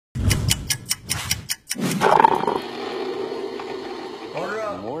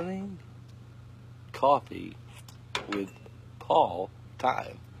Coffee with Paul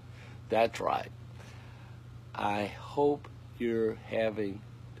time. That's right. I hope you're having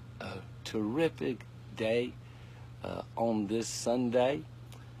a terrific day on this Sunday.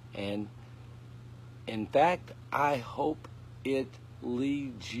 And in fact, I hope it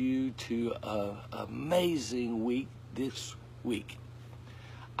leads you to an amazing week this week.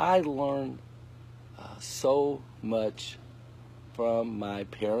 I learned so much from my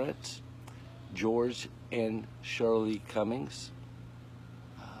parents, George and Shirley Cummings.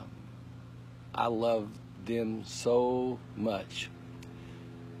 I love them so much.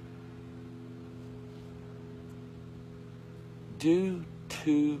 Do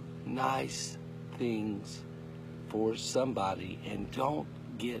 2 nice things for somebody and don't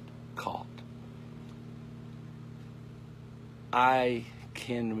get caught. I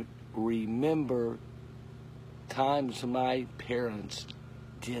can remember times my parents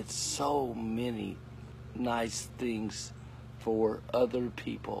did so many nice things for other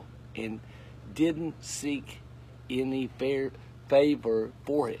people and didn't seek any favor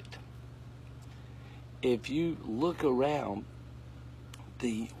for it. If you look around,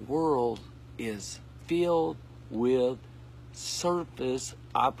 the world is filled with surface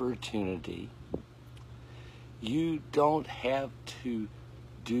opportunity. You don't have to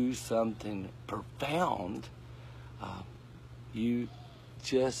do something profound. You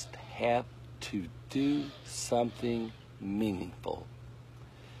just have to do something meaningful.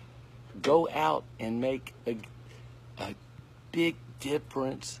 Go out and make a big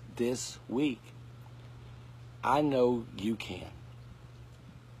difference this week. I know you can.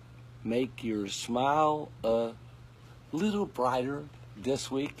 Make your smile a little brighter this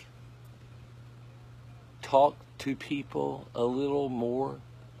week. Talk to people a little more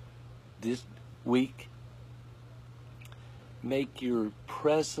this week. Make your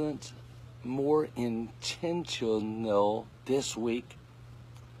presence more intentional this week.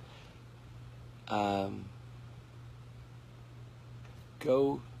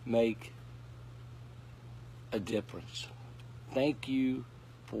 Go make a difference. Thank you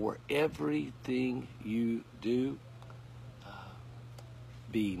for everything you do.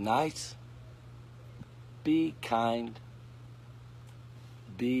 Be nice. Be kind.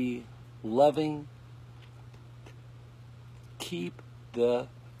 Be loving. Keep the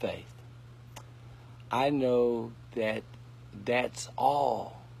faith. I know that that's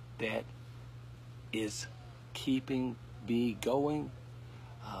all that is keeping me going,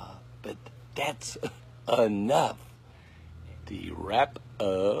 but that's enough. To wrap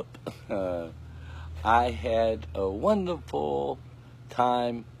up, I had a wonderful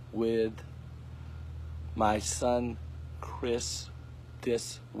time with my son Chris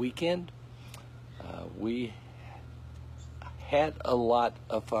this weekend. We had a lot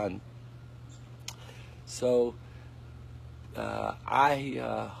of fun. So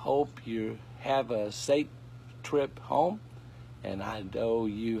I hope you have a safe trip home, and I know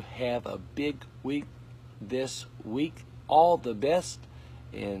you have a big week this week. All the best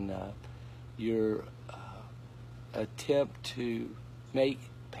in your attempt to make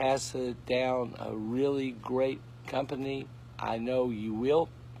Pass-It-Down a really great company. I know you will.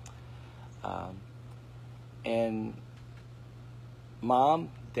 And Mom,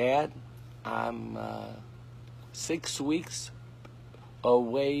 Dad, I'm 6 weeks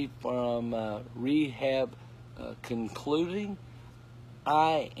away from rehab concluding.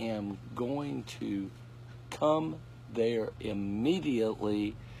 I am going to come there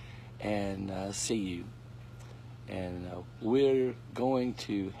immediately and see you. And we're going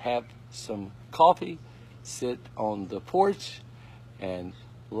to have some coffee, sit on the porch, and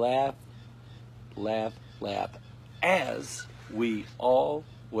laugh, laugh, laugh, as we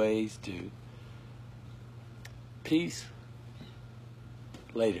always do. Peace.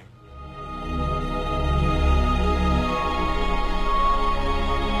 Later.